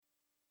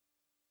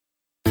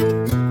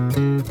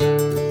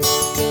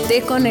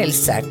Té con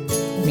Elsa.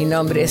 Mi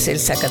nombre es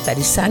Elsa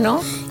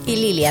Catarizano y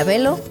Lilia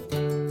Velo.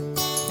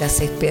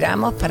 Las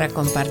esperamos para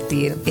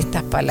compartir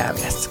estas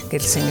palabras que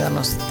el Señor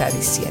nos está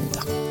diciendo.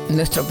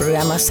 Nuestro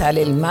programa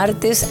sale el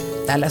martes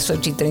a las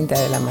 8:30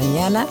 de la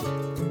mañana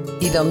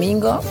y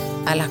domingo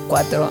a las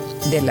 4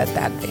 de la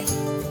tarde,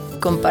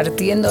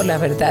 compartiendo la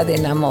verdad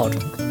en amor.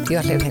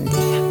 Dios les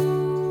bendiga.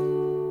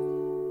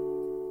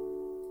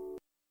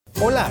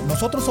 Hola,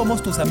 nosotros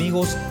somos tus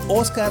amigos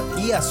Oscar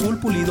y Azul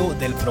Pulido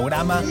del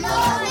programa Los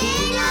Niños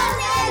de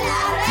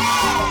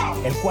la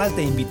Red, el cual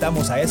te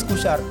invitamos a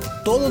escuchar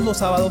todos los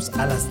sábados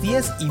a las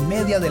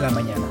 10:30 de la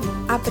mañana.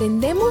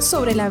 Aprendemos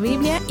sobre la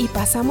Biblia y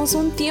pasamos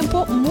un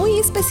tiempo muy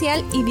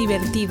especial y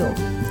divertido.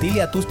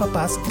 Dile a tus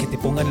papás que te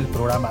pongan el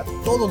programa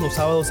todos los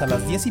sábados a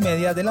las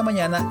 10:30 de la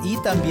mañana y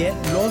también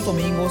los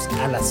domingos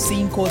a las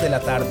 5 de la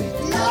tarde.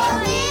 Los Niños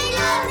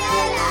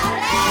de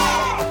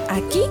la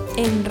Red. Aquí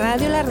en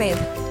Radio La Red.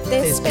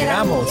 ¡Te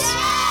esperamos!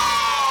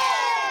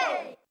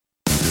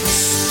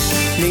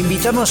 Le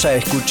invitamos a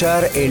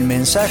escuchar el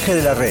mensaje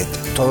de la red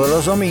todos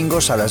los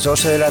domingos a las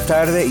 12 de la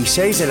tarde y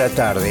 6 de la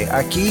tarde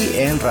aquí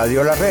en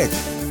Radio La Red.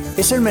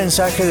 Es el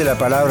mensaje de la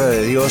palabra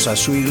de Dios a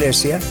su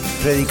iglesia,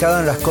 predicado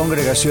en las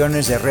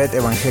congregaciones de Red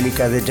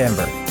Evangélica de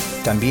Denver.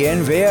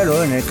 También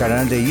véalo en el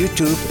canal de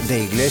YouTube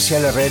de Iglesia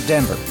La Red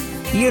Denver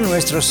y en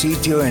nuestro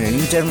sitio en el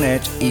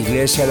internet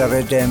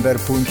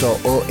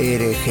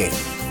iglesialareddenver.org.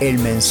 El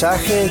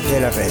mensaje de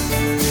la red.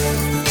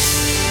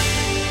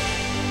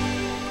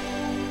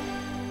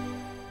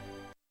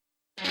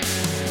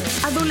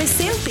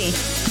 Adolescente,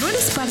 ¿no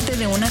eres parte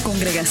de una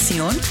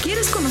congregación?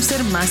 ¿Quieres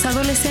conocer más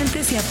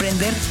adolescentes y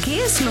aprender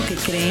qué es lo que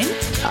creen?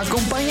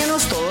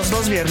 Acompáñanos todos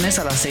los viernes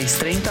a las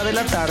 6:30 de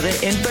la tarde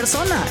en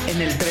persona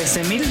en el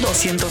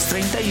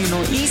 13231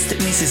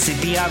 East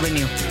Mississippi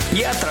Avenue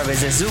y a través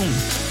de Zoom.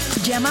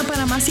 Llama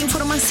para más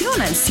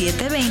información al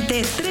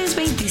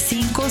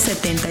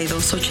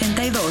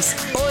 720-325-7282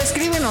 o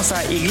escríbenos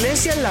a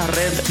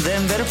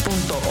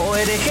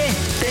iglesialareddenver.org.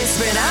 ¡Te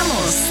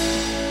esperamos!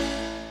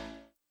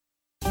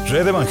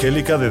 Red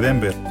Evangélica de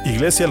Denver,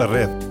 Iglesia La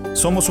Red.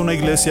 Somos una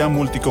iglesia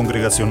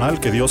multicongregacional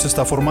que Dios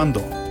está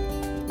formando.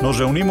 Nos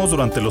reunimos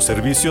durante los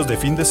servicios de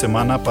fin de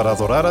semana para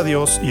adorar a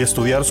Dios y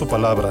estudiar su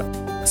palabra.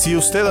 Si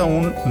usted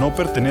aún no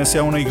pertenece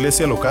a una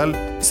iglesia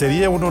local,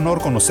 sería un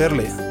honor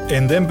conocerle.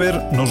 En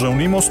Denver nos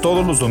reunimos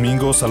todos los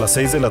domingos a las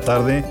 6 de la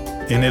tarde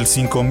en el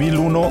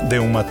 5001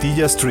 de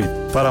Umatilla Street.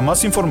 Para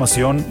más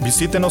información,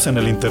 visítenos en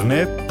el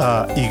internet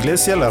a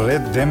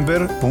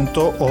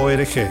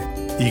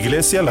iglesialareddenver.org.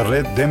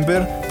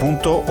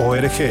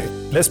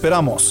 iglesialareddenver.org. ¡Le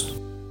esperamos!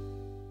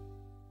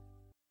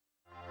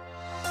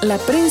 La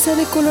Prensa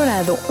de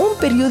Colorado, un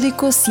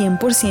periódico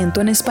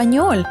 100% en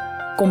español,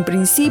 con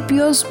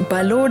principios,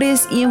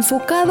 valores y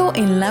enfocado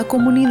en la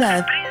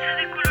comunidad.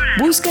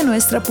 Busca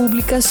nuestra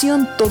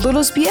publicación todos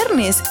los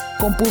viernes,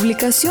 con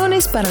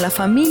publicaciones para la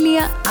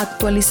familia,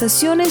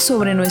 actualizaciones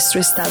sobre nuestro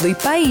estado y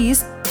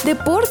país,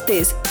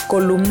 deportes,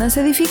 columnas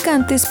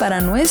edificantes para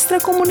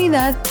nuestra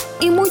comunidad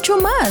y mucho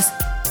más.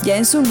 Ya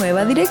en su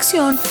nueva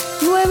dirección,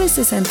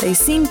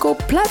 965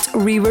 Platte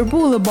River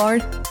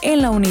Boulevard,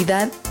 en la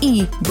unidad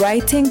I,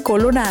 Brighton,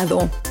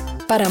 Colorado.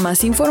 Para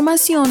más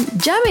información,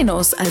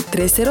 llámenos al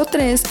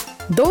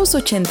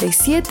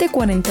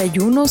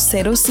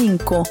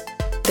 303-287-4105.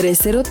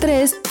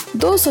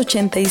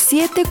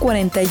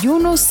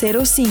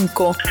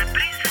 303-287-4105.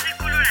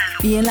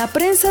 Y en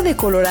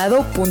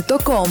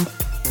laprensadecolorado.com.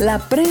 La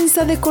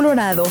Prensa de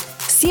Colorado,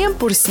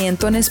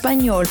 100% en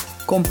español,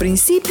 con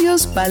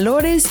principios,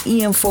 valores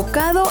y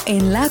enfocado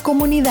en la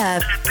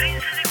comunidad. La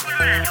Prensa de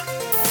Colorado.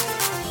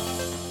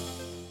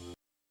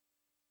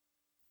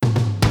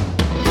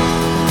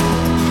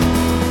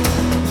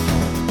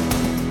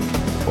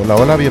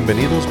 Hola,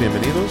 bienvenidos.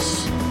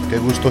 Qué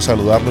gusto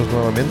saludarlos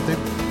nuevamente.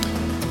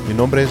 Mi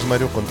nombre es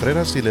Mario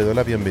Contreras y le doy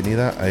la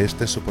bienvenida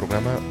a su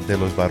programa de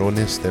los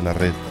varones de la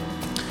red.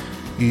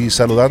 Y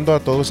saludando a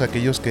todos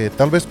aquellos que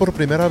tal vez por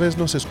primera vez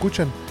nos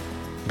escuchan.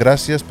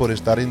 Gracias por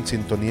estar en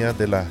sintonía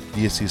de la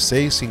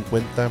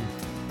 1650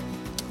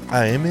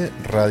 AM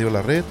Radio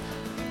La Red,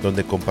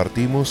 donde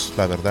compartimos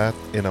la verdad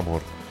en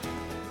amor.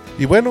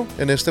 Y bueno,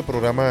 en este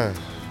programa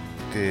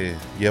que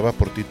lleva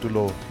por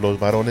título Los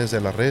varones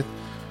de la red,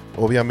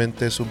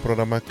 obviamente es un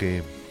programa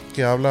que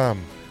habla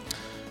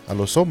a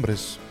los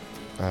hombres,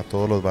 a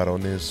todos los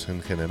varones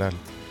en general,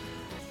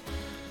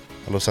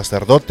 a los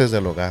sacerdotes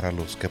del hogar, a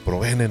los que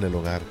proveen en el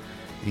hogar.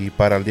 Y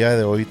para el día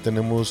de hoy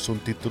tenemos un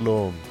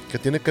título que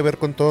tiene que ver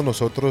con todos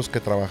nosotros que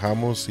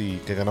trabajamos y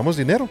que ganamos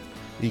dinero.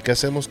 ¿Y qué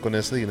hacemos con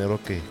ese dinero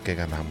que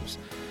ganamos?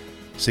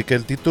 Así que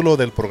el título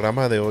del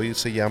programa de hoy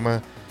se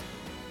llama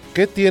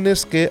 ¿Qué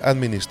tienes que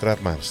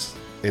administrar más?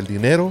 ¿El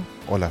dinero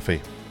o la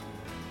fe?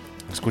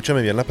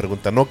 Escúchame bien la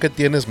pregunta, no qué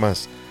tienes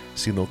más,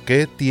 sino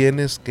qué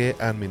tienes que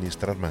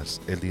administrar más,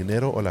 el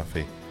dinero o la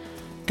fe.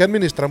 ¿Qué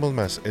administramos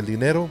más, el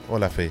dinero o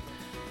la fe?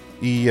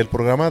 Y el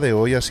programa de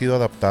hoy ha sido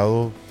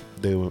adaptado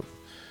de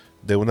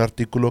un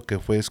artículo que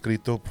fue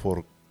escrito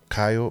por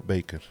Kyle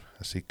Baker.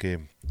 Así que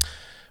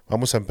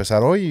vamos a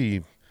empezar hoy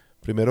y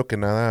primero que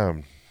nada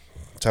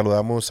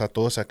saludamos a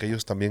todos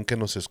aquellos también que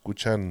nos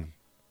escuchan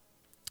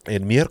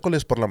el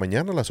miércoles por la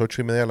mañana, a las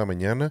 8:30 de la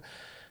mañana,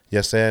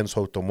 ya sea en su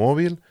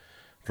automóvil,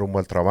 rumbo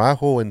al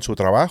trabajo o en su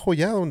trabajo,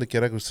 ya donde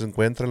quiera que usted se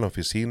encuentre, en la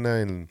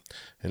oficina, en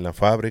la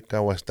fábrica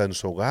o hasta en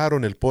su hogar o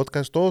en el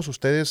podcast. Todos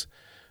ustedes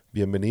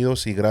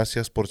bienvenidos y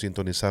gracias por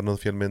sintonizarnos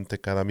fielmente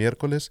cada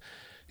miércoles.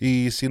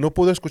 Y si no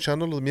pudo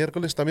escucharnos los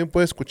miércoles, también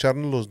puede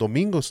escucharnos los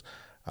domingos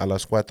a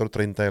las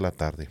 4:30 de la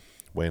tarde.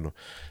 Bueno,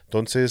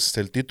 entonces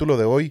el título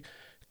de hoy: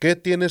 ¿qué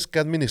tienes que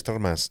administrar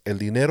más, el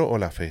dinero o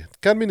la fe?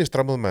 ¿Qué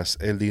administramos más,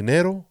 el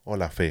dinero o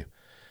la fe?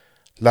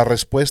 La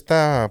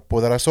respuesta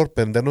podrá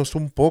sorprendernos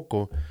un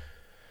poco,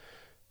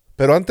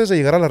 pero antes de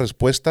llegar a la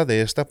respuesta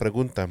de esta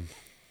pregunta,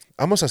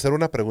 vamos a hacer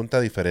una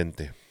pregunta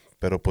diferente,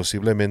 pero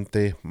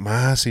posiblemente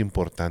más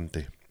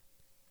importante.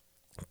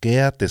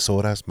 ¿Qué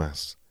atesoras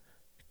más?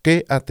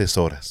 ¿Qué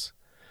atesoras?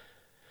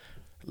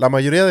 La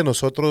mayoría de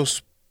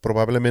nosotros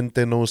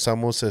probablemente no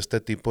usamos este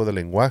tipo de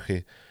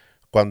lenguaje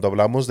cuando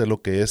hablamos de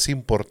lo que es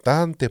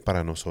importante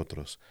para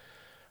nosotros.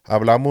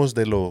 Hablamos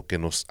de lo que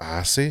nos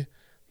hace,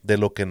 de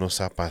lo que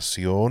nos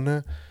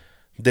apasiona,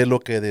 de lo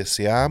que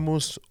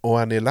deseamos o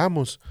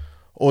anhelamos,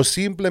 o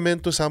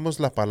simplemente usamos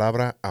la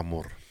palabra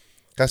amor.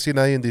 Casi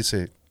nadie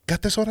dice, ¿qué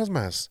atesoras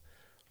más?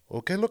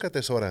 ¿O qué es lo que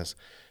atesoras?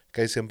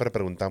 Que ahí siempre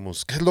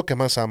preguntamos, ¿qué es lo que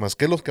más amas?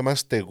 ¿Qué es lo que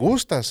más te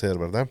gusta hacer,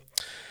 verdad?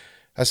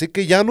 Así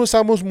que ya no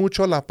usamos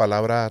mucho la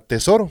palabra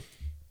tesoro.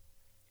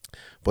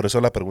 Por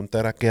eso la pregunta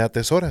era, ¿qué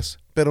atesoras?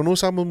 Pero no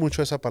usamos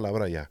mucho esa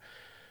palabra ya.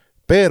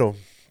 Pero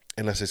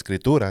en las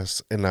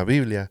Escrituras, en la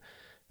Biblia,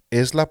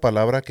 es la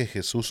palabra que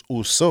Jesús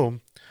usó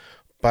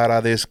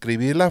para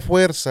describir la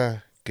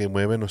fuerza que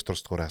mueve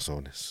nuestros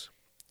corazones.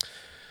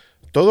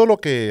 Todo lo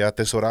que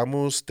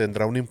atesoramos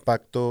tendrá un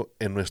impacto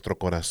en nuestro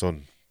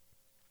corazón.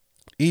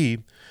 Y,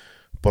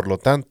 por lo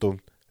tanto,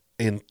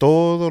 en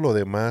todo lo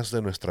demás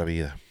de nuestra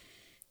vida,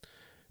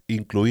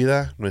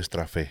 incluida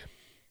nuestra fe.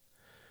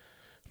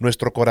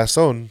 Nuestro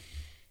corazón,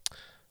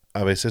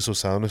 a veces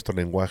usado en nuestro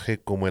lenguaje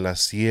como el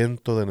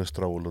asiento de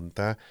nuestra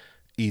voluntad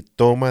y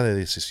toma de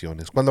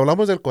decisiones. Cuando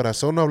hablamos del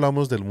corazón no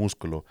hablamos del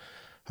músculo,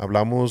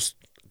 hablamos,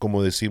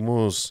 como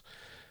decimos,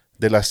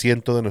 del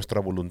asiento de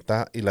nuestra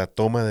voluntad y la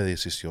toma de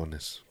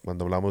decisiones.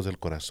 Cuando hablamos del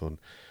corazón,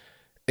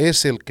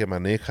 es el que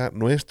maneja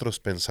nuestros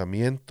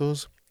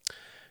pensamientos,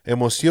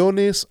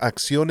 emociones,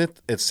 acciones,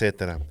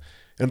 etc.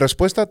 en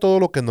respuesta a todo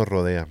lo que nos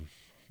rodea.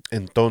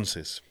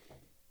 Entonces,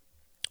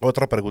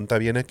 otra pregunta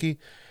viene aquí.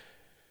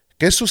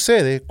 ¿Qué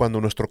sucede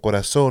cuando nuestro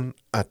corazón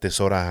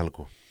atesora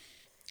algo?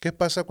 ¿Qué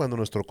pasa cuando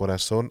nuestro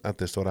corazón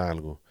atesora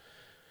algo?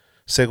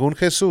 Según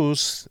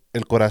Jesús,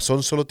 el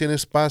corazón solo tiene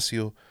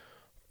espacio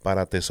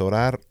para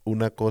atesorar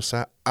una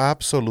cosa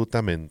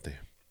absolutamente.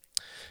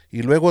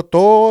 Y luego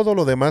todo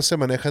lo demás se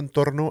maneja en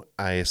torno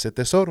a ese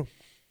tesoro.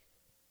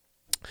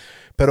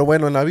 Pero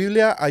bueno, en la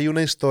Biblia hay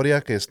una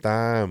historia que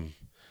está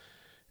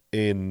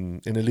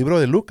en el libro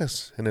de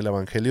Lucas, en el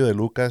Evangelio de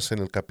Lucas, en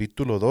el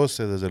capítulo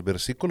 12, desde el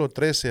versículo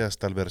 13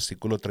 hasta el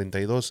versículo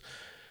 32.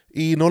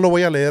 Y no lo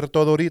voy a leer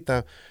todo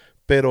ahorita,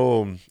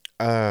 pero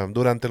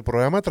durante el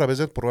programa, a través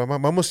del programa,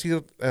 vamos a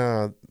ir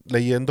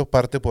leyendo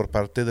parte por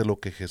parte de lo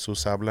que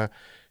Jesús habla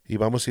y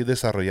vamos a ir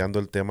desarrollando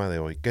el tema de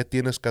hoy. ¿Qué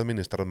tienes que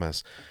administrar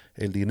más,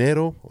 el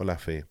dinero o la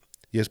fe?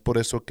 Y es por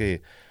eso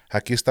que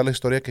aquí está la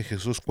historia que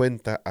Jesús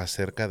cuenta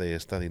acerca de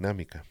esta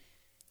dinámica.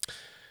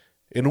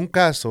 En un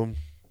caso,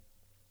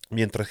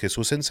 mientras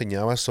Jesús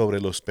enseñaba sobre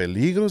los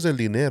peligros del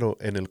dinero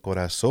en el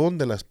corazón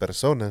de las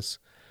personas,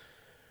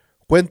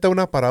 cuenta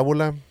una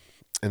parábola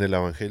en el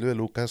Evangelio de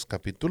Lucas,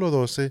 capítulo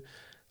 12,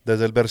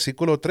 desde el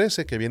versículo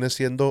 13, que viene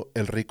siendo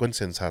el rico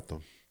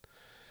insensato.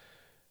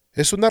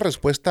 Es una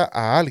respuesta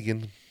a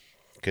alguien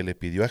que le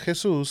pidió a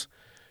Jesús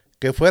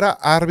que fuera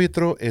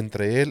árbitro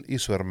entre él y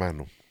su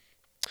hermano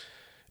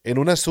en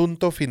un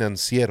asunto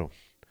financiero.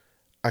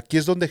 Aquí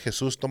es donde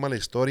Jesús toma la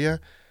historia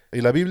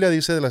y la Biblia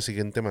dice de la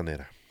siguiente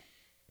manera.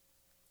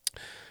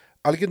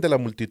 Alguien de la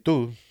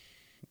multitud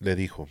le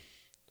dijo,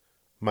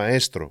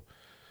 Maestro,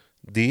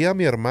 di a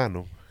mi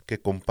hermano que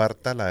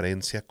comparta la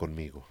herencia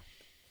conmigo.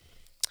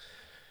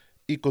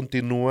 Y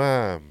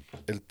continúa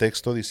el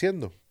texto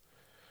diciendo,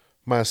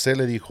 mas él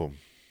le dijo,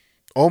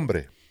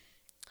 Hombre,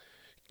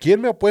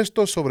 ¿quién me ha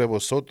puesto sobre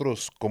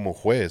vosotros como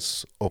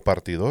juez o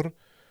partidor?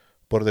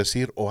 Por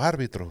decir, o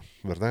árbitro,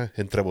 ¿verdad?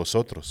 Entre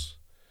vosotros.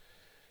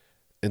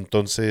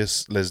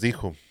 Entonces les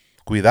dijo,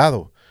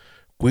 cuidado,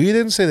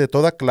 cuídense de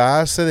toda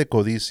clase de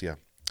codicia.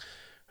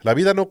 La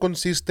vida no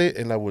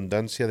consiste en la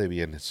abundancia de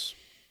bienes.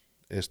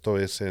 Esto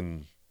es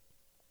en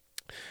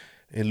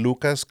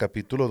Lucas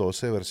capítulo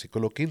 12,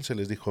 versículo 15.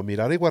 Les dijo,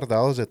 mirad y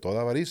guardaos de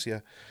toda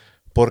avaricia,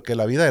 porque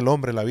la vida del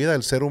hombre, la vida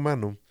del ser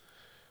humano,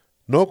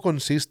 no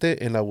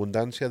consiste en la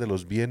abundancia de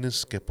los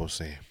bienes que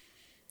posee.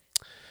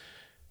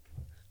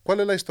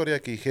 ¿Cuál es la historia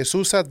aquí?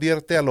 Jesús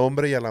advierte al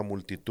hombre y a la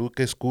multitud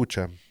que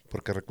escucha,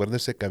 porque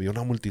recuérdese que había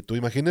una multitud.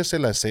 Imagínense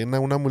la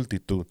escena, una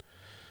multitud,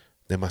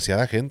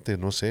 demasiada gente,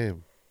 no sé,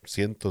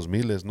 cientos,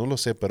 miles, no lo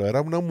sé, pero era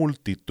una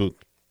multitud.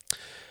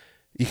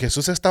 Y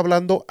Jesús está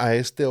hablando a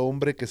este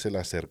hombre que se le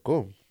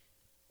acercó.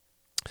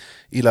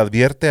 y le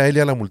advierte a él y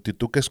a la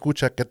multitud que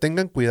escucha que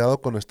tengan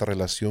cuidado con nuestra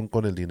relación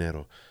con el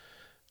dinero.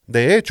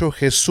 De hecho,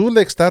 Jesús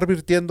le está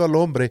advirtiendo al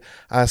hombre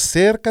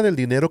acerca del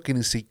dinero que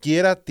ni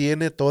siquiera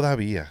tiene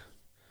todavía.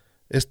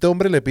 Este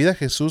hombre le pide a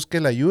Jesús que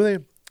le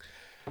ayude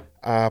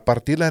a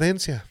partir la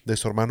herencia de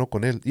su hermano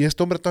con él. Y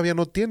este hombre todavía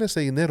no tiene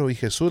ese dinero y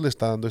Jesús le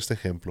está dando este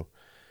ejemplo.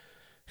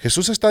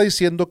 Jesús está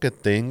diciendo que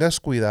tengas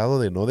cuidado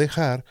de no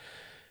dejar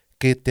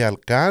que te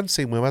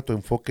alcance y mueva tu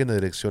enfoque en la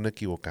dirección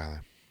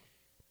equivocada.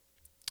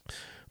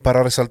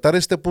 Para resaltar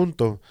este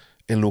punto,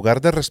 en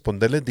lugar de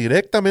responderle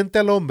directamente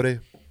al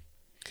hombre,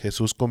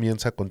 Jesús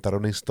comienza a contar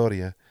una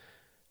historia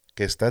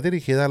que está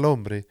dirigida al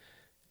hombre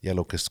y a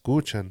lo que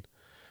escuchan,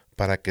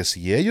 para que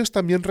si ellos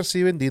también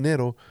reciben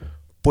dinero,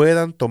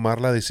 puedan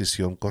tomar la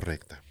decisión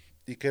correcta.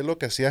 ¿Y qué es lo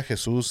que hacía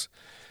Jesús?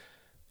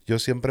 Yo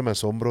siempre me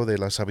asombro de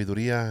la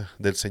sabiduría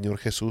del Señor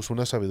Jesús,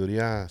 una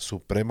sabiduría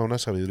suprema, una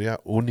sabiduría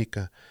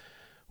única,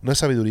 una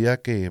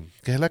sabiduría que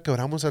es la que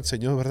oramos al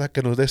Señor, ¿verdad?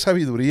 Que nos dé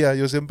sabiduría.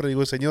 Yo siempre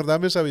digo, Señor,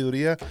 dame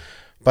sabiduría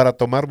para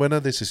tomar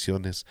buenas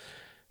decisiones.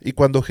 Y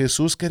cuando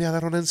Jesús quería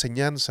dar una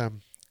enseñanza,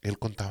 Él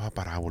contaba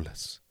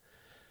parábolas.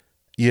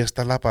 Y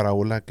esta es la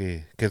parábola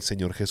que el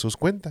Señor Jesús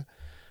cuenta.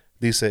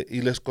 Dice,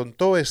 y les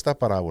contó esta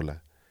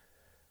parábola.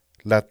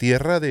 La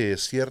tierra de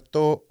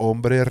cierto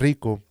hombre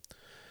rico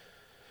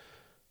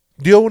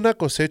dio una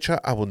cosecha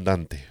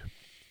abundante.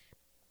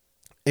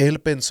 Él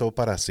pensó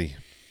para sí,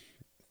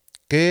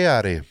 ¿qué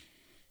haré?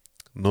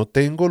 No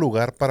tengo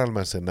lugar para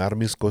almacenar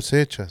mis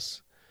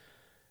cosechas.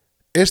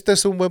 Este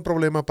es un buen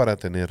problema para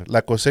tener.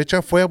 La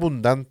cosecha fue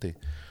abundante,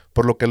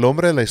 por lo que el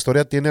hombre de la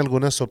historia tiene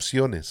algunas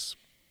opciones.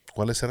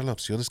 ¿Cuáles eran las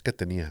opciones que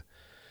tenía?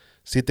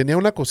 Si tenía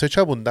una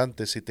cosecha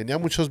abundante, si tenía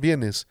muchos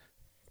bienes,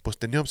 pues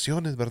tenía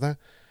opciones, ¿verdad?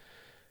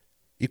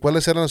 ¿Y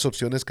cuáles eran las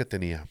opciones que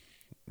tenía?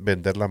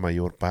 Vender la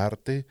mayor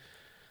parte,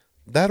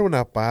 dar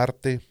una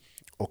parte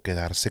o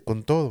quedarse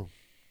con todo.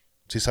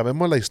 Si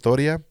sabemos la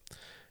historia,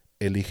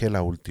 elige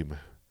la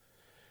última,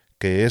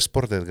 que es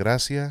por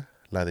desgracia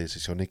la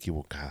decisión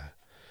equivocada.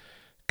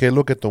 ¿Qué es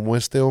lo que tomó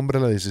este hombre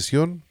la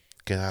decisión?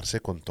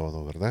 Quedarse con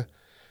todo, ¿verdad?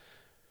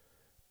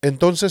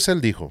 Entonces él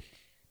dijo,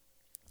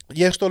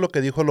 y esto es lo que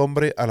dijo el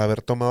hombre al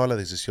haber tomado la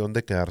decisión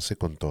de quedarse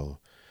con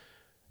todo.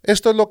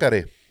 Esto es lo que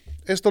haré,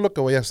 esto es lo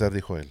que voy a hacer,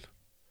 dijo él.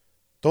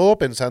 Todo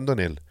pensando en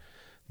él.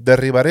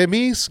 Derribaré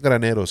mis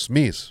graneros,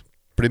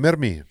 primer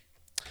mí,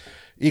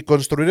 y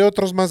construiré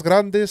otros más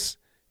grandes,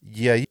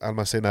 y ahí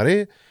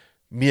almacenaré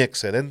mi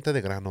excedente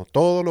de grano,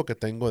 todo lo que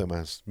tengo de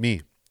más,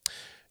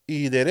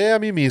 y diré a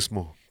mí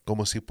mismo,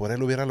 como si por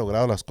él hubiera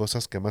logrado las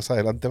cosas que más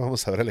adelante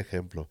vamos a ver el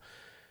ejemplo.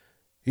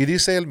 Y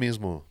dice él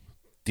mismo,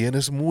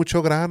 tienes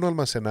mucho grano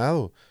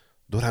almacenado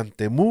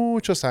durante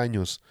muchos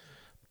años,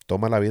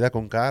 toma la vida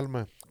con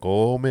calma,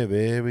 come,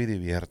 bebe y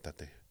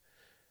diviértate.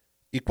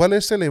 ¿Y cuál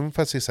es el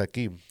énfasis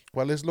aquí?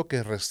 ¿Cuál es lo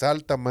que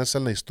resalta más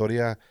en la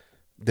historia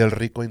del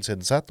rico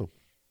insensato?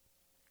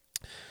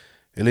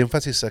 El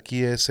énfasis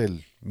aquí es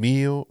el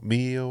mío,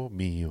 mío,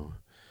 mío.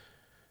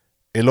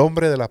 El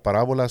hombre de la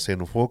parábola se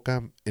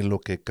enfoca en lo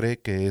que cree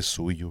que es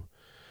suyo.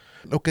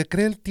 Lo que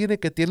cree él tiene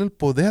el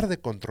poder de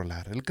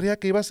controlar. Él creía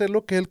que iba a hacer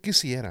lo que él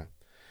quisiera.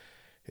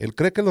 Él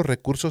cree que los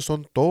recursos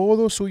son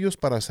todos suyos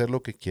para hacer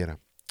lo que quiera,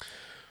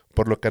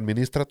 por lo que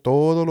administra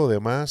todo lo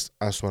demás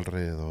a su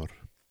alrededor.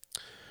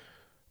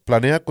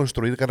 Planea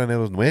construir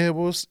graneros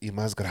nuevos y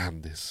más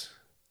grandes.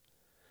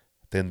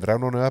 Tendrá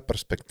una nueva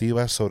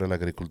perspectiva sobre la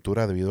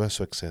agricultura debido a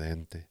su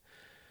excedente.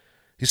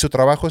 Y su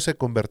trabajo se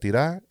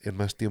convertirá en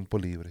más tiempo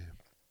libre.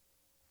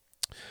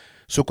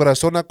 Su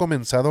corazón ha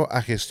comenzado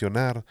a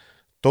gestionar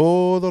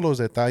todos los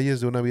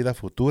detalles de una vida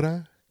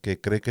futura que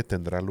cree que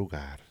tendrá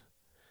lugar.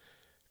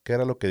 ¿Qué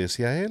era lo que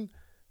decía él?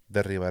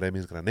 Derribaré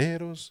mis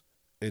graneros,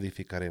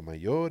 edificaré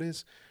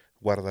mayores,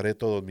 guardaré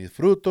todos mis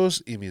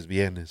frutos y mis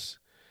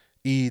bienes.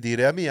 Y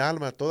diré a mi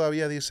alma,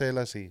 todavía dice él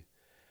así,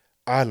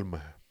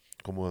 alma,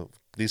 como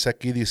dice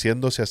aquí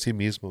diciéndose a sí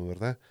mismo,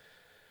 ¿verdad?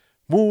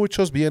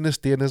 Muchos bienes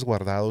tienes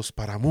guardados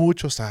para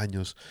muchos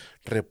años,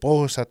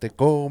 repósate,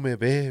 come,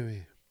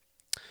 bebe.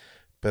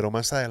 Pero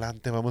más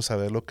adelante vamos a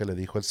ver lo que le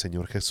dijo el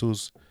Señor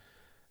Jesús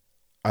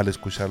al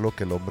escuchar lo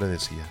que el hombre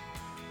decía.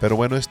 Pero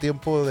bueno, es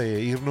tiempo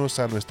de irnos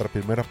a nuestra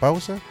primera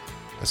pausa,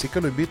 así que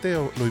lo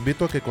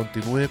invito a que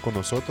continúe con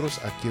nosotros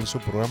aquí en su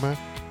programa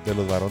de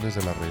los varones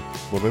de la red.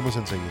 Volvemos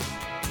enseguida.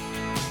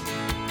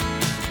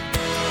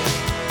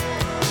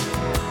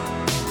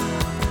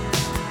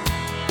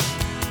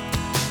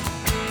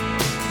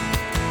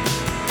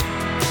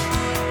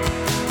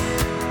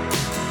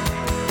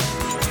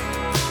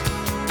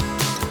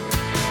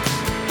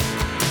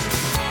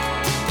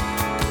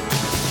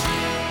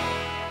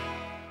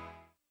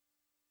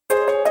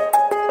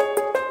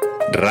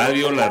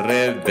 Radio La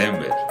Red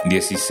Denver,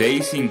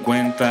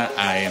 1650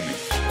 AM,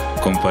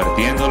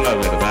 compartiendo la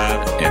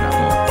verdad en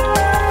amor.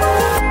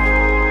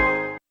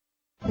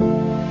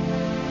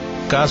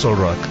 Castle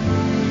Rock.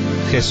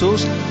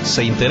 Jesús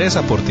se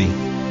interesa por ti.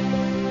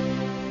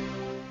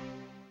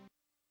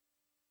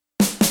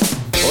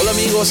 Hola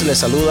amigos, les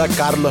saluda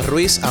Carlos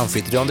Ruiz,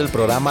 anfitrión del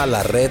programa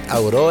La Red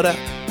Aurora,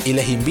 y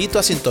les invito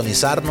a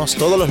sintonizarnos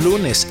todos los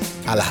lunes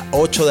a las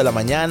 8 de la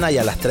mañana y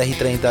a las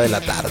 3:30 de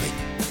la tarde.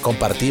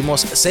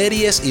 Compartimos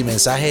series y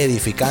mensajes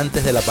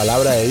edificantes de la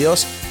palabra de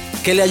Dios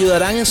que le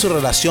ayudarán en su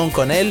relación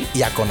con Él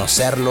y a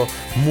conocerlo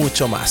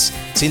mucho más.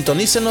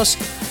 Sintonícenos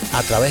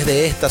a través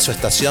de esta su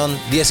estación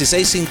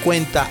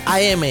 1650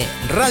 AM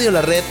Radio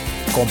La Red,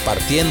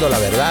 compartiendo la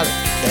verdad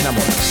en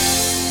amor.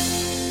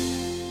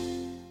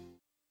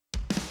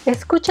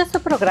 Escucha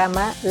su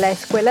programa La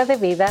Escuela de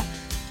Vida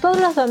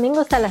todos los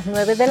domingos a las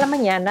 9 de la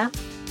mañana,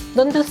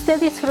 donde usted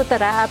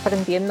disfrutará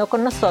aprendiendo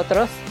con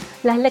nosotros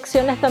las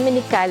lecciones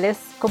dominicales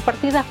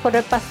compartidas por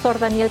el pastor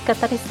Daniel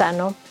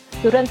Catarizano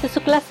durante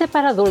su clase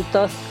para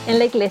adultos en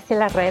la Iglesia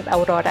La Red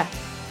Aurora.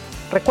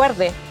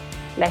 Recuerde,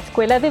 La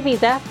Escuela de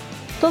Vida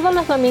todos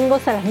los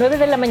domingos a las 9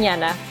 de la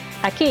mañana,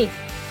 aquí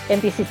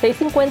en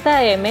 1650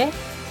 AM,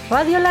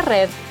 Radio La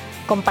Red,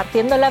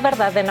 compartiendo la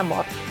verdad en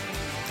amor.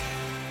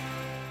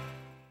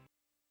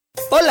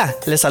 Hola,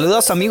 les saluda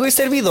a su amigo y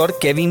servidor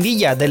Kevin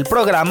Villa del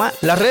programa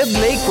La Red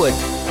Lakewood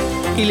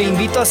y le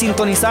invito a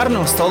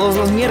sintonizarnos todos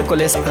los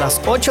miércoles a las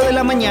 8 de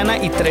la mañana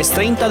y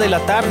 3:30 de la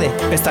tarde.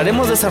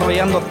 Estaremos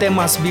desarrollando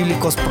temas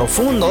bíblicos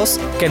profundos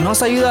que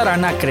nos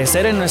ayudarán a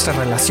crecer en nuestra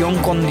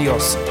relación con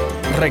Dios.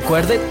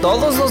 Recuerde,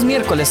 todos los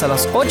miércoles a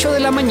las 8 de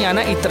la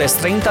mañana y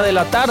 3:30 de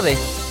la tarde,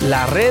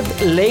 La Red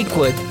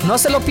Lakewood. No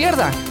se lo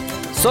pierda,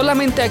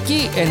 solamente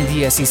aquí en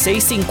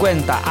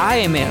 1650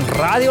 AM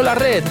Radio La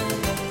Red,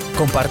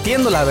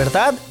 compartiendo la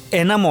verdad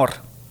en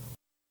amor.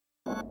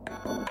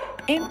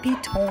 MP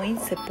Towing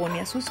se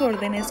pone a sus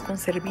órdenes con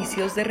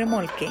servicios de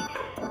remolque.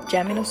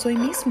 Llámenos hoy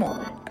mismo.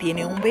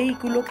 ¿Tiene un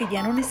vehículo que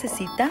ya no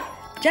necesita?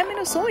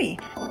 Llámenos hoy.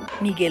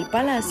 Miguel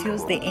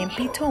Palacios de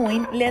MP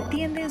Towing le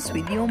atiende en su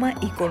idioma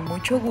y con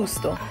mucho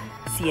gusto.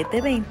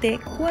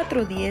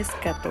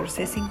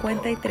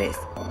 720-410-1453.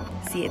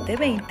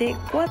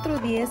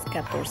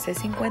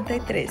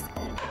 720-410-1453.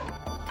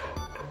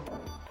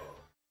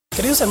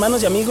 Queridos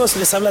hermanos y amigos,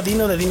 les habla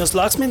Dino de Dino's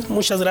Locksmith.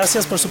 Muchas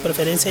gracias por su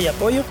preferencia y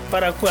apoyo.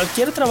 Para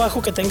cualquier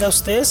trabajo que tenga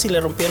usted, si le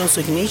rompieron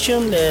su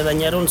ignition, le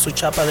dañaron su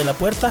chapa de la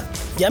puerta,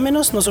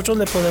 llámenos, nosotros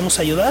le podemos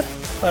ayudar.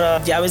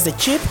 Para llaves de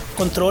chip,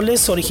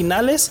 controles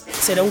originales,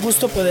 será un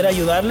gusto poder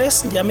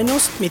ayudarles.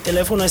 Llámenos, mi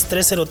teléfono es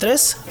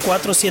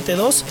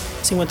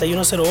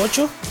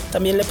 303-472-5108.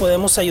 También le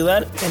podemos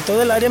ayudar en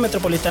toda el área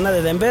metropolitana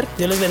de Denver.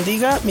 Dios les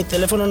bendiga. Mi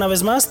teléfono una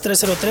vez más,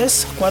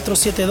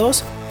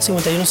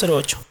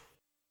 303-472-5108.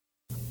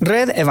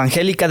 Red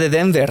Evangélica de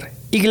Denver,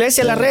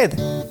 Iglesia La Red.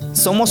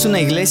 Somos una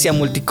iglesia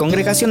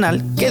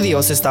multicongregacional que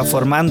Dios está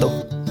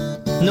formando.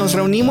 Nos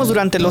reunimos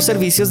durante los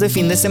servicios de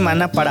fin de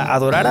semana para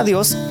adorar a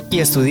Dios y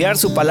estudiar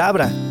su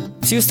palabra.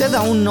 Si usted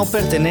aún no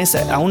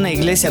pertenece a una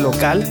iglesia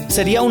local,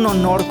 sería un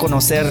honor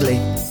conocerle.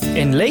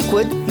 En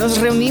Lakewood nos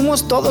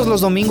reunimos todos los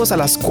domingos a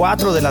las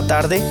 4 de la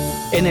tarde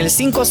en el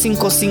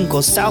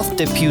 555 South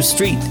Depew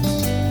Street.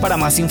 Para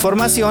más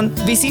información,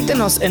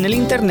 visítenos en el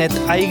internet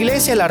a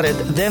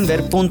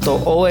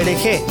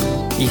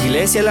iglesialareddenver.org,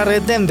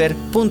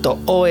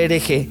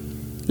 iglesialareddenver.org.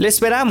 ¡Le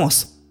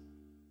esperamos!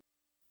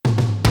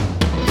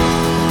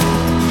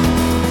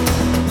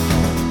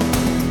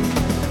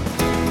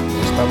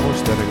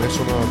 Estamos de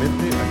regreso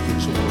nuevamente aquí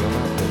en su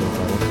programa de los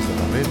varones de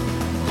la red.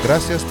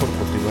 Gracias por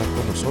continuar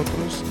con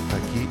nosotros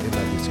aquí en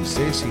la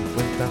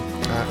 1650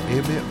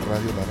 AM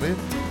Radio La Red,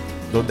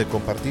 donde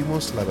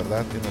compartimos la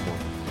verdad en amor.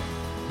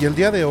 Y el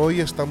día de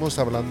hoy estamos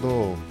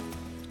hablando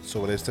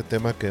sobre este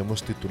tema que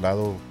hemos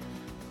titulado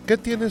 ¿qué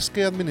tienes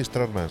que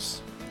administrar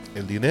más?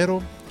 ¿El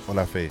dinero o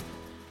la fe?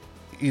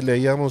 Y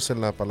leíamos en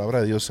la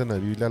palabra de Dios en la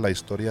Biblia la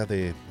historia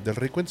del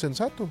rico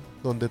insensato,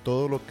 donde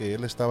todo lo que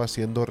él estaba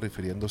haciendo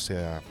refiriéndose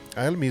a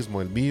él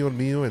mismo, el mío,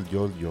 el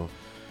yo.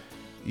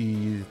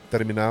 Y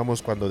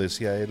terminábamos cuando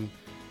decía él,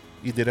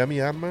 y diré a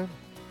mi alma,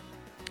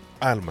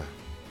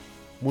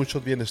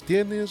 muchos bienes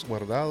tienes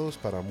guardados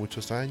para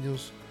muchos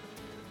años,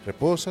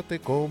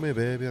 repósate, come,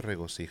 bebe,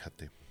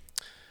 regocíjate.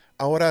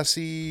 Ahora,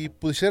 si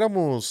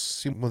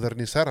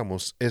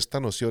modernizáramos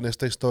esta noción,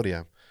 esta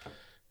historia,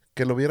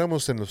 que lo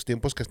viéramos en los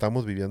tiempos que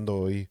estamos viviendo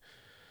hoy,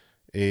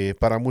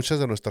 para muchas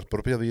de nuestras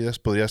propias vidas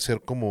podría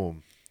ser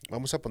como,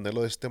 vamos a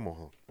ponerlo de este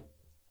modo,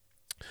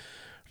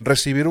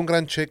 recibir un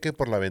gran cheque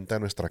por la venta de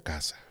nuestra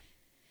casa.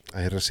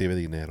 Ahí recibe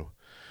dinero.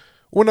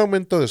 Un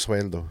aumento de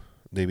sueldo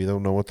debido a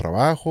un nuevo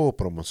trabajo o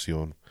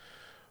promoción,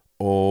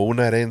 o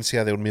una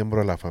herencia de un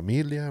miembro de la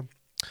familia,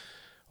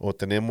 o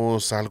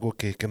tenemos algo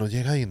que nos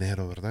llega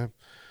dinero, ¿verdad?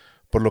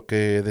 Por lo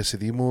que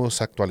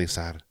decidimos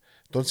actualizar.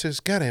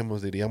 Entonces, ¿qué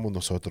haremos? Diríamos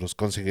nosotros.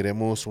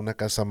 ¿Conseguiremos una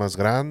casa más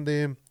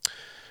grande?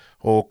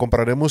 ¿O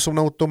compraremos un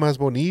auto más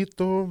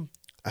bonito?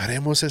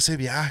 ¿Haremos ese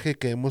viaje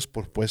que hemos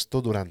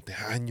propuesto durante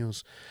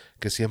años,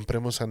 que siempre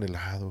hemos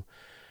anhelado?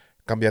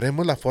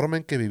 ¿Cambiaremos la forma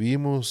en que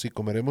vivimos y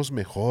comeremos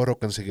mejor o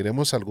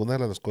conseguiremos algunas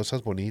de las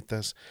cosas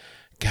bonitas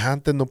que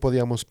antes no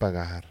podíamos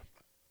pagar?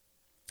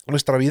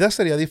 Nuestra vida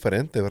sería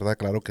diferente, ¿verdad?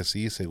 Claro que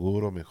sí,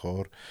 seguro,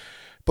 mejor.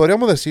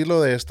 Podríamos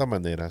decirlo de esta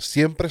manera.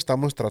 Siempre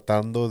estamos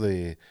tratando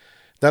de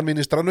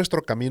administrar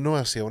nuestro camino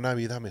hacia una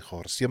vida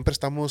mejor. Siempre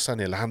estamos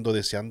anhelando,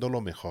 deseando lo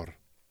mejor.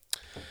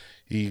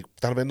 y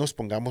tal vez nos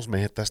pongamos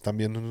metas,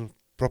 también nos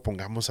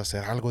propongamos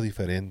hacer algo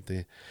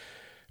diferente.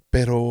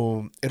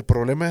 Pero el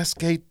problema es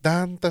que hay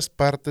tantas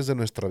partes de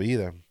nuestra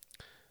vida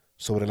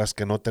sobre las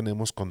que no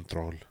tenemos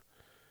control.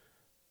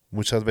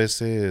 Muchas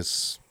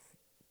veces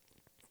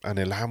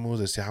anhelamos,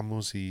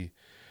 deseamos y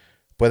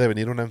puede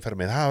venir una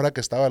enfermedad. Ahora que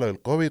estaba lo del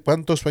COVID,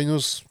 ¿cuántos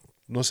sueños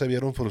no se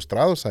vieron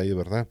frustrados ahí,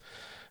 verdad?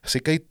 Así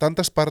que hay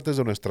tantas partes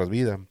de nuestra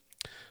vida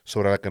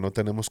sobre las que no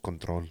tenemos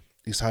control.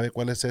 ¿Y sabe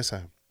cuál es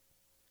esa?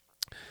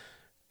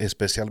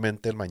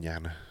 Especialmente el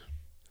mañana.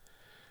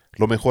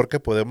 Lo mejor que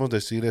podemos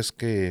decir es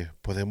que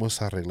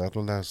podemos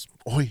arreglárnoslas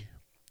hoy.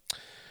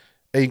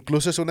 E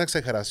incluso es una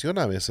exageración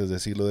a veces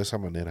decirlo de esa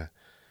manera.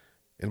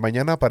 El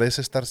mañana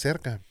parece estar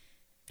cerca.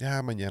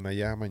 Ya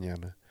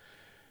mañana.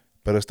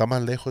 Pero está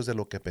más lejos de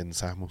lo que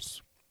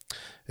pensamos.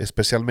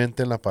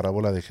 Especialmente en la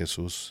parábola de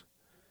Jesús.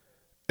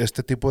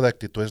 Este tipo de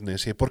actitud es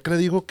necia. ¿Y por qué le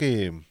digo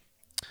que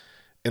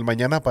el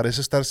mañana parece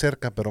estar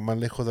cerca, pero más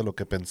lejos de lo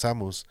que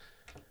pensamos?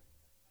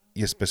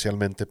 Y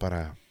especialmente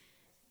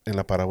en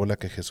la parábola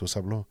que Jesús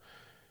habló.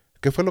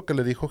 ¿Qué fue lo que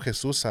le dijo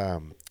Jesús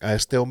a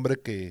este hombre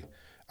que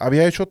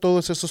había hecho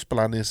todos esos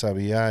planes?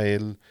 Había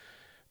él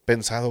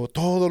pensado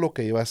todo lo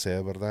que iba a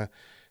hacer, ¿verdad?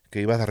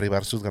 Que iba a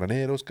derribar sus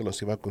graneros, que los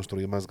iba a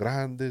construir más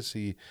grandes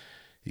y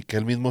que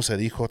él mismo se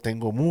dijo,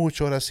 tengo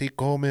mucho, ahora sí,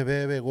 come,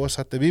 bebe,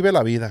 gózate, vive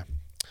la vida,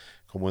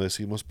 como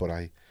decimos por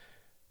ahí.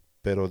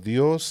 Pero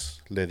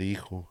Dios le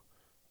dijo,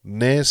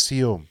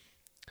 necio,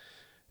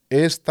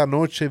 esta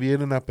noche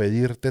vienen a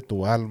pedirte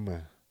tu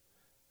alma.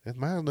 Es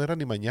más, no era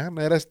ni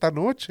mañana, era esta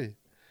noche.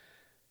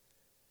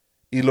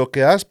 Y lo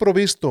que has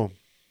provisto,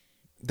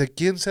 ¿de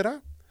quién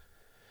será?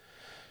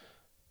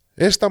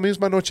 Esta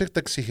misma noche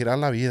te exigirá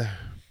la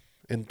vida.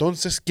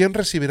 Entonces, ¿quién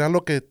recibirá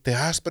lo que te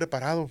has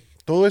preparado?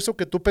 Todo eso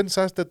que tú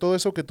pensaste, todo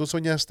eso que tú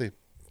soñaste,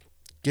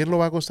 ¿quién lo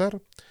va a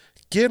gozar?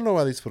 ¿Quién lo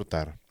va a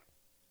disfrutar?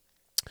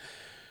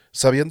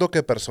 Sabiendo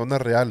que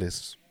personas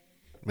reales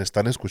me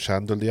están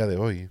escuchando el día de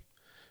hoy,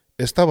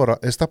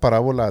 esta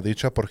parábola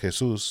dicha por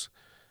Jesús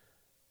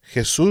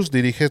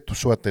dirige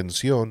su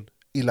atención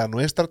y la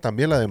nuestra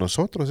también, la de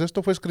nosotros.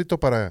 Esto fue escrito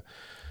para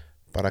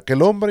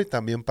aquel hombre y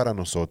también para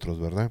nosotros,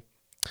 ¿verdad?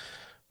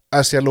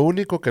 Hacia lo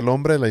único que el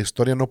hombre de la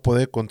historia no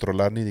puede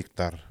controlar ni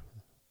dictar,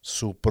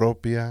 su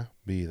propia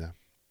vida.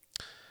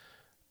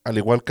 Al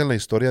igual que en la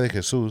historia de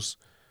Jesús,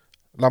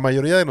 la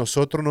mayoría de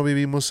nosotros no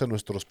vivimos en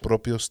nuestros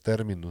propios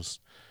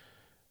términos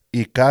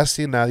y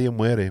casi nadie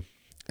muere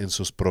en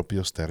sus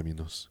propios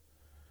términos.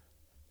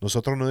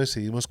 Nosotros no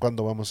decidimos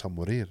cuándo vamos a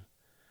morir.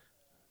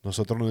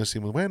 Nosotros no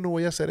decimos, bueno,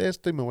 voy a hacer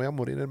esto y me voy a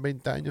morir en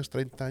 20 años,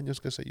 30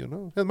 años, qué sé yo,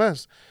 no. Es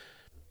más,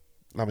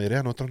 la mayoría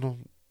de nosotros no,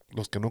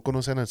 los que no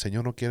conocen al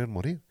Señor no quieren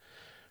morir.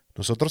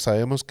 Nosotros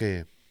sabemos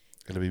que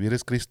el vivir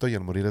es Cristo y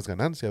el morir es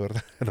ganancia,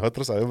 ¿verdad?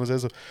 Nosotros sabemos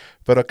eso.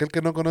 Pero aquel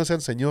que no conoce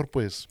al Señor,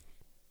 pues,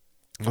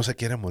 no se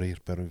quiere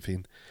morir, pero en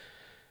fin.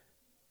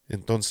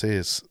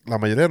 Entonces, la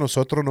mayoría de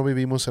nosotros no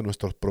vivimos en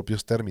nuestros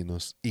propios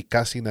términos y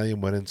casi nadie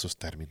muere en sus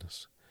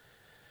términos.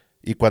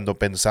 Y cuando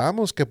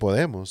pensamos que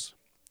podemos,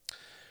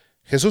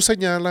 Jesús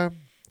señala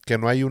que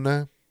no hay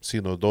una,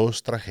 sino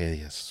dos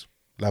tragedias.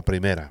 La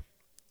primera,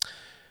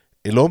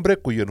 el hombre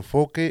cuyo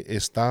enfoque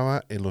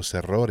estaba en los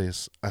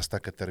errores hasta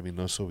que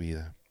terminó su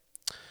vida.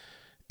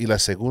 Y la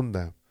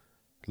segunda,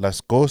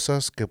 las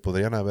cosas que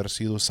podrían haber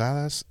sido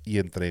usadas y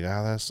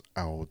entregadas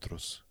a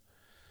otros.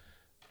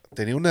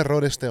 Tenía un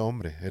error este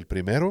hombre. El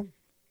primero,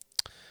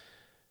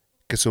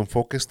 que su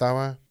enfoque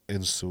estaba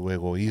en su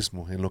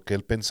egoísmo, en lo que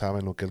él pensaba,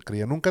 en lo que él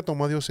creía. Nunca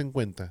tomó a Dios en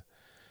cuenta.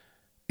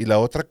 Y la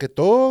otra, que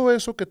todo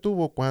eso que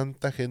tuvo,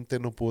 cuánta gente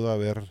no pudo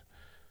haber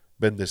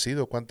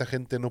bendecido, cuánta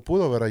gente no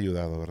pudo haber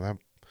ayudado, ¿verdad?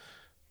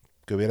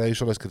 Que hubiera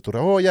dicho la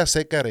Escritura, oh, ya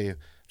sé que haré,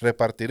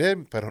 repartiré,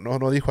 pero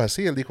no dijo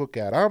así. Él dijo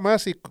que hará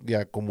más y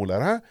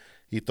acumulará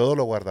y todo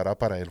lo guardará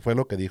para él. Fue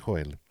lo que dijo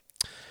él.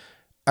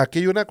 Aquí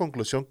hay una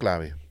conclusión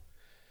clave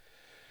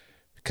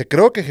que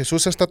creo que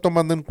Jesús está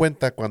tomando en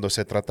cuenta cuando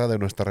se trata de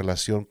nuestra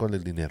relación con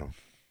el dinero.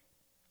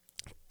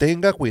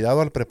 Tenga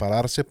cuidado al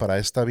prepararse para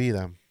esta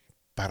vida,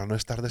 para no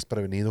estar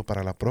desprevenido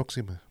para la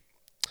próxima.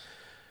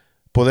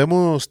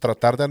 Podemos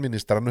tratar de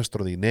administrar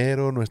nuestro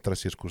dinero, nuestras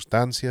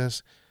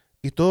circunstancias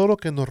y todo lo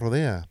que nos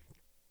rodea,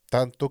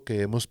 tanto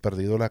que hemos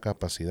perdido la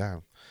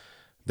capacidad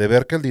de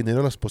ver que el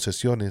dinero y las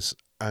posesiones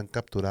han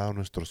capturado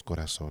nuestros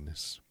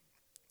corazones.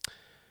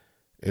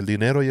 El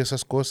dinero y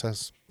esas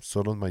cosas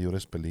son los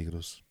mayores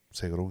peligros,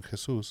 según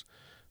Jesús,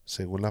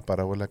 según la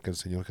parábola que el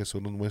Señor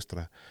Jesús nos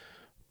muestra,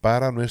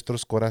 para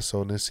nuestros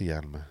corazones y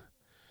alma.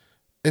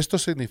 Esto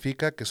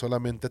significa que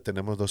solamente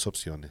tenemos dos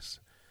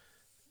opciones.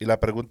 Y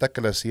la pregunta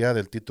que le hacía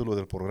del título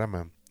del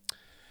programa,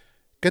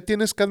 ¿qué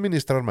tienes que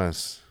administrar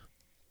más?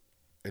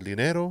 ¿El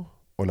dinero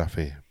o la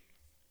fe?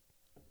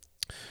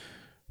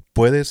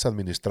 Puedes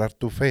administrar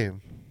tu fe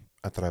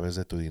a través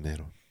de tu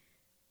dinero.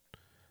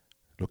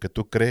 Lo que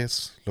tú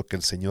crees, lo que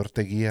el Señor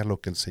te guía,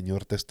 lo que el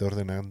Señor te esté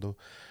ordenando,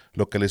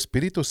 lo que el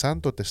Espíritu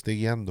Santo te esté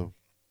guiando,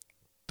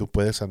 tú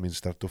puedes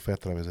administrar tu fe a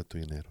través de tu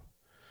dinero.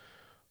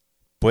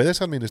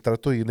 Puedes administrar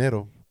tu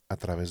dinero a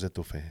través de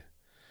tu fe.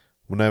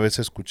 Una vez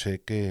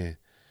escuché que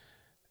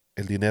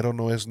El dinero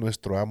no es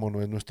nuestro amo,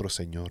 no es nuestro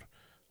Señor.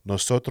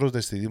 Nosotros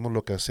decidimos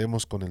lo que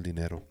hacemos con el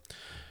dinero.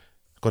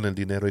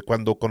 Y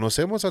cuando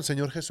conocemos al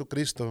Señor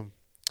Jesucristo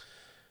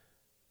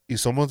y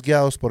somos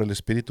guiados por el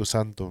Espíritu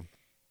Santo,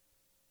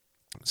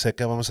 sé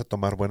que vamos a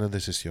tomar buenas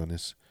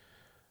decisiones.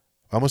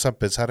 Vamos a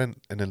pensar en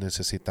el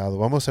necesitado.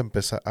 Vamos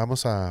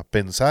a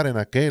pensar en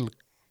aquel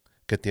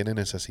que tiene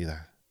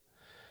necesidad.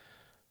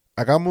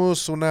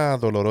 Hagamos una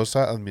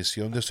dolorosa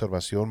admisión de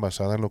observación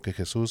basada en lo que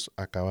Jesús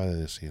acaba de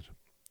decir.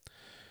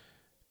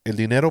 El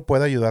dinero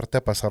puede ayudarte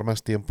a pasar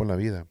más tiempo en la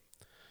vida,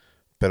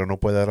 pero no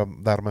puede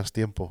dar más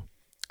tiempo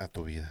a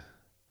tu vida.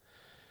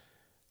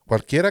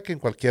 Cualquiera que en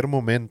cualquier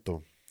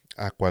momento,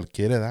 a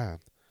cualquier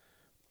edad,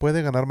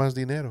 puede ganar más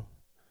dinero,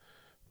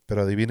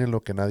 pero adivinen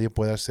lo que nadie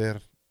puede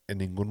hacer en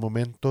ningún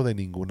momento, de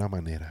ninguna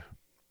manera.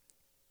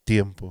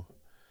 Tiempo.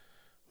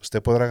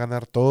 Usted podrá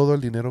ganar todo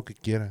el dinero que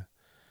quiera,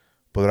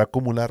 podrá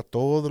acumular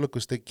todo lo que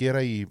usted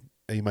quiera e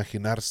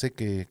imaginarse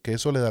que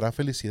eso le dará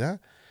felicidad,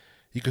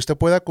 y que usted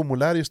puede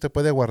acumular y usted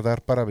puede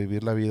guardar para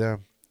vivir la vida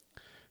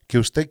que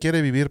usted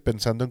quiere vivir,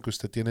 pensando en que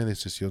usted tiene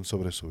decisión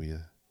sobre su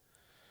vida.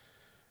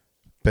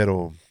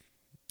 Pero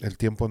el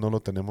tiempo no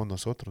lo tenemos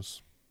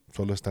nosotros,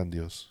 solo está en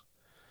Dios.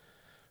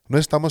 No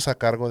estamos a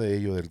cargo de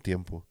ello, del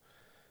tiempo.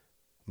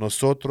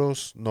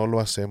 Nosotros no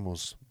lo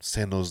hacemos,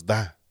 se nos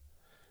da.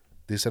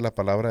 Dice la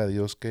palabra de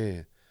Dios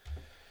que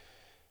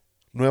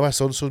nuevas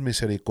son sus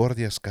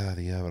misericordias cada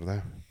día,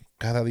 ¿verdad?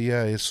 Cada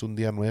día es un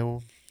día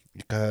nuevo,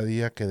 y cada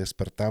día que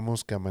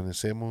despertamos, que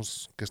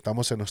amanecemos, que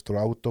estamos en nuestro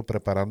auto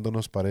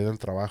preparándonos para ir al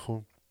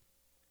trabajo,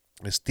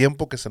 es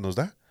tiempo que se nos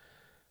da.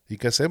 ¿Y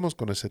qué hacemos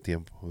con ese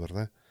tiempo,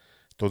 verdad?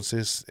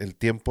 Entonces el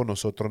tiempo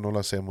nosotros no lo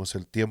hacemos,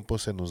 el tiempo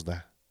se nos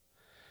da.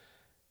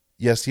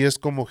 Y así es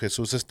como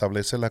Jesús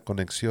establece la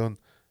conexión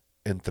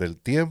entre el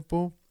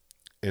tiempo,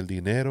 el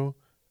dinero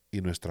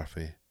y nuestra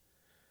fe.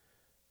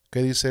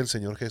 ¿Qué dice el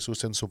Señor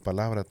Jesús en su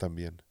palabra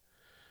también?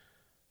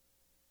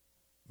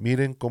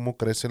 Miren cómo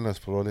crecen las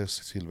flores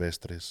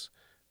silvestres,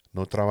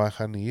 no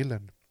trabajan ni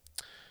hilan.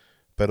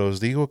 Pero os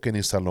digo que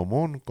ni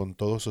Salomón con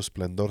todo su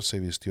esplendor se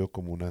vistió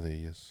como una de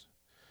ellas.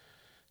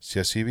 Si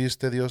así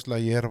viste Dios la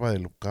hierba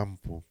del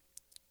campo,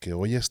 que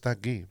hoy está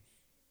aquí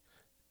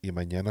y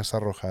mañana es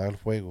arrojada al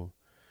fuego,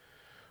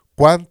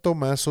 ¿cuánto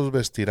más os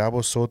vestirá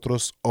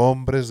vosotros,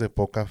 hombres de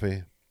poca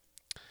fe?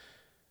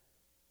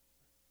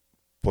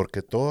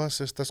 Porque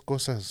todas estas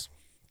cosas,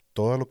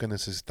 todo lo que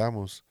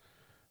necesitamos,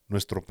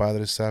 nuestro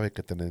Padre sabe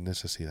que tenéis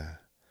necesidad.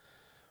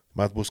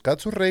 Mas buscad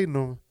su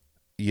reino,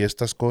 y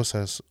estas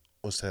cosas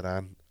os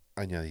serán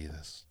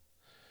añadidas.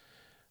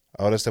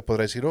 Ahora usted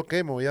podrá decir, ok,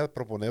 me voy a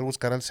proponer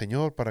buscar al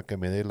Señor para que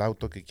me dé el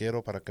auto que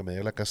quiero, para que me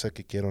dé la casa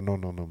que quiero.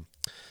 No.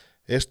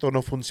 Esto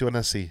no funciona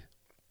así.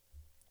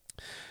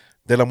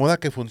 De la moda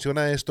que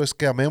funciona esto es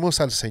que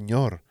amemos al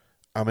Señor,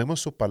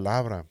 amemos su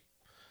palabra.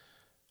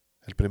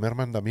 El primer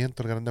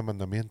mandamiento, el grande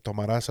mandamiento,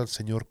 amarás al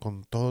Señor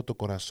con todo tu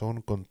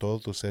corazón, con todo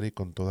tu ser y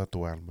con toda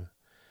tu alma.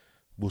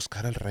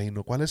 Buscar el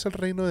reino. ¿Cuál es el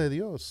reino de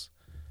Dios?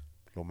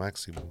 Lo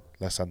máximo,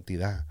 la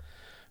santidad.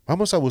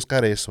 Vamos a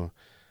buscar eso.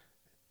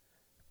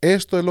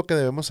 Esto es lo que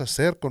debemos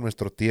hacer con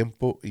nuestro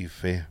tiempo y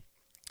fe.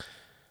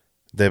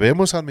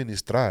 Debemos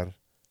administrar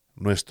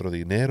nuestro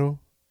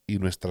dinero y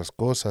nuestras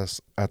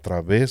cosas a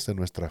través de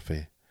nuestra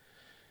fe.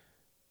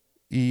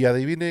 Y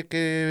adivine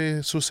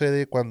qué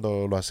sucede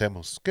cuando lo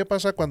hacemos. ¿Qué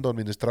pasa cuando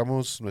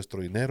administramos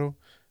nuestro dinero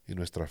y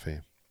nuestra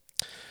fe?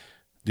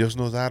 Dios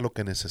nos da lo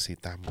que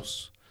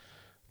necesitamos.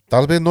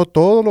 Tal vez no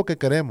todo lo que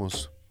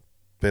queremos,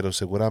 pero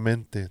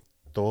seguramente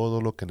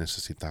todo lo que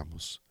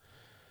necesitamos.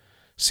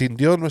 Sin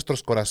Dios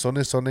nuestros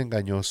corazones son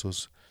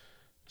engañosos.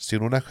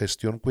 Sin una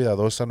gestión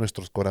cuidadosa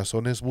nuestros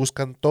corazones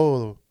buscan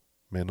todo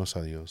menos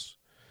a Dios.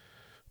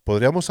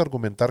 Podríamos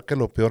argumentar que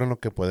lo peor en lo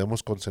que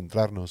podemos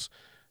concentrarnos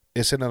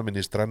es en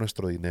administrar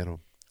nuestro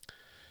dinero.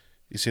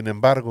 Y sin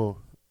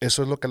embargo,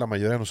 eso es lo que la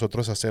mayoría de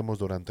nosotros hacemos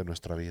durante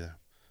nuestra vida.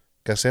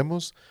 ¿Qué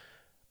hacemos?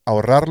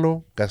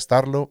 Ahorrarlo,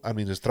 gastarlo,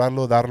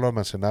 administrarlo, darlo,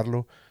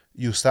 almacenarlo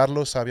y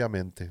usarlo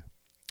sabiamente.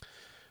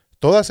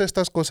 Todas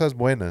estas cosas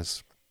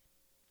buenas,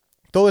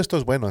 todo esto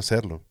es bueno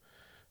hacerlo,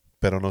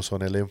 pero no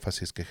son el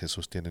énfasis que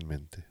Jesús tiene en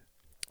mente.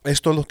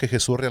 Esto es lo que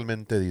Jesús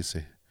realmente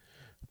dice.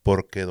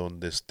 Porque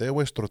donde esté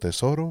vuestro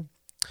tesoro,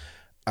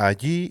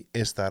 allí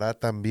estará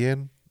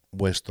también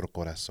vuestro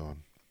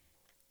corazón.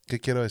 ¿Qué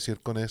quiero decir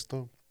con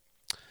esto?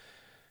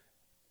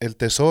 El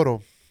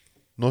tesoro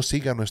no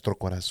sigue a nuestro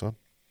corazón,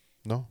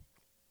 no.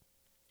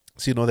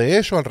 Sino de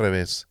hecho al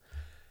revés.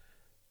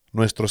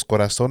 Nuestros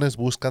corazones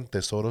buscan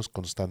tesoros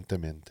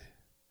constantemente.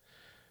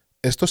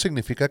 Esto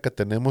significa que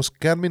tenemos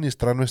que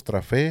administrar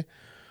nuestra fe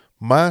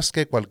más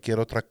que cualquier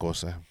otra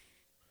cosa.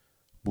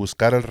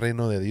 Buscar el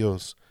reino de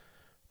Dios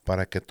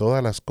para que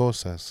todas las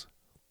cosas,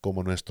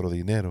 como nuestro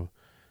dinero,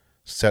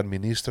 se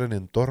administren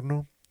en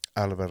torno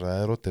al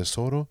verdadero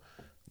tesoro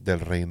del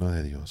reino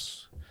de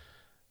Dios.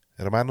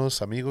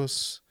 Hermanos,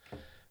 amigos,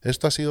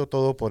 esto ha sido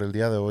todo por el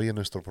día de hoy en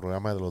nuestro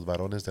programa de los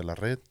varones de la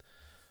red.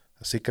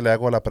 Así que le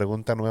hago la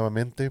pregunta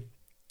nuevamente,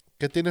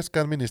 ¿qué tienes que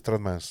administrar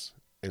más,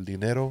 el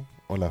dinero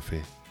o la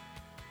fe?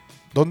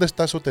 ¿Dónde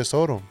está su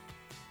tesoro?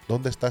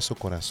 ¿Dónde está su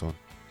corazón?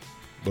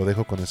 Lo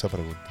dejo con esa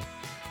pregunta.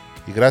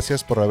 Y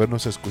gracias por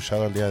habernos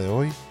escuchado el día de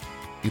hoy.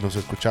 Y nos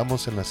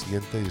escuchamos en la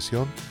siguiente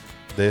edición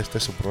de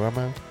su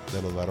programa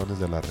de los varones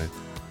de la red.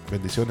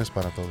 Bendiciones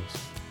para todos.